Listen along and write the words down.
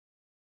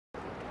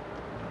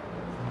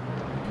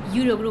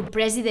Eurogroup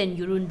President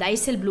Jeroen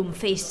Dijsselbloem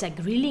faced a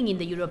grilling in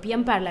the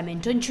European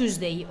Parliament on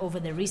Tuesday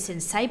over the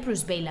recent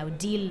Cyprus bailout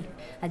deal.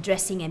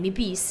 Addressing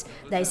MEPs,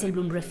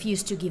 Dijsselbloem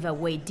refused to give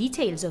away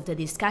details of the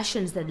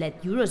discussions that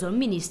led eurozone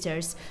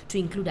ministers to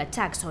include a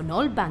tax on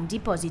all bank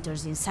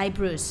depositors in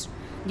Cyprus.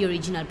 The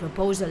original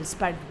proposal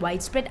sparked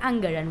widespread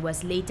anger and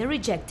was later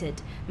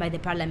rejected by the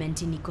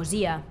parliament in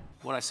Nicosia.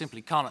 What I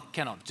simply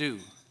cannot do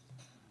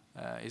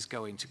is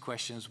go into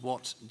questions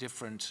what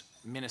different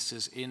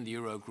ministers in the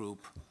Eurogroup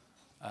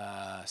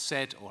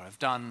said or have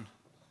done,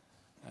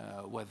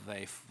 whether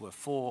they were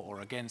for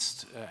or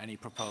against any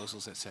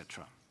proposals,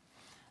 etc.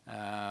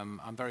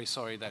 I'm very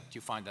sorry that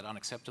you find that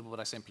unacceptable, but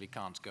I simply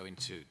can't go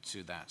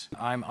into that.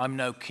 I'm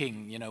no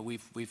king. You know,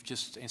 we've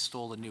just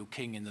installed a new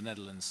king in the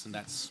Netherlands, and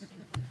that's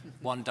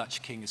one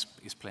Dutch king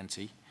is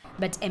plenty.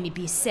 But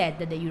MEPs said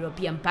that the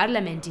European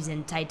Parliament is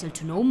entitled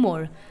to know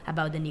more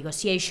about the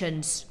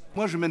negotiations.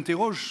 Moi, je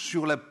m'interroge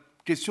sur la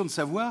question de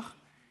savoir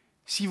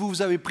si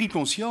vous avez pris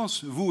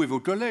conscience, vous et vos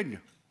collègues,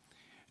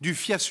 du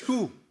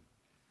fiasco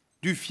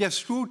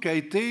qu'a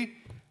été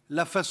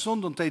la façon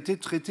dont a été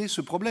traité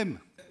ce problème.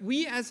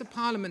 We as a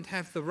parliament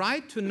have the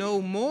right to know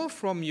more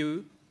from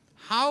you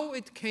how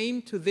it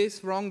came to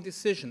this wrong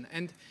decision.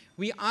 And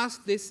we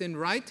asked this in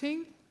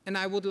writing, and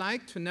I would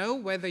like to know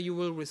whether you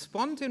will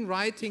respond in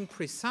writing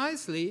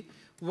precisely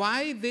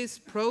why this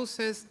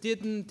process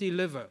didn't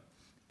deliver.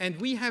 And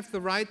we have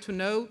the right to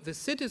know, the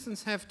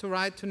citizens have the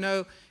right to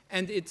know,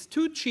 and it's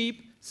too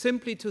cheap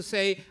simply to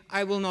say,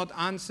 I will not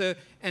answer,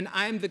 and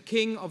I'm the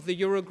king of the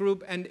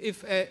Eurogroup, and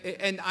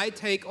I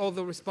take all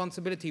the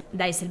responsibility.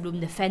 Dijsselbloem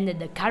defended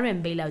the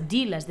current bailout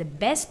deal as the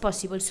best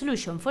possible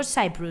solution for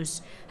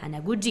Cyprus and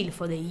a good deal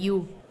for the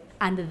EU.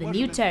 Under the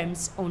new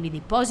terms, only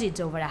deposits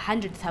over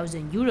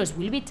 100,000 euros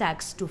will be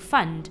taxed to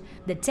fund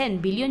the 10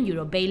 billion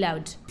euro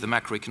bailout. The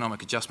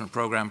macroeconomic adjustment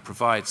program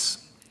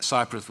provides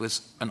Cyprus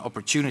with an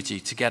opportunity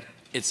to get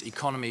its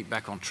economy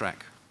back on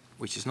track,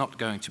 which is not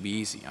going to be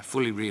easy. I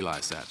fully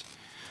realize that.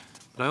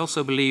 But I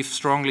also believe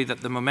strongly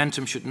that the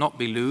momentum should not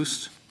be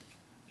lost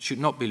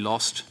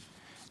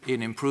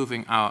in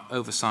improving our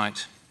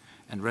oversight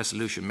and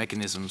resolution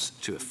mechanisms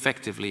to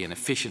effectively and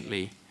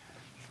efficiently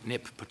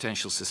nip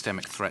potential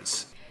systemic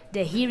threats.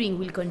 The hearing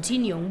will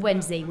continue on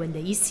Wednesday when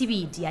the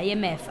ECB, the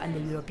IMF and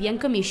the European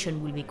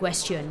Commission will be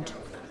questioned.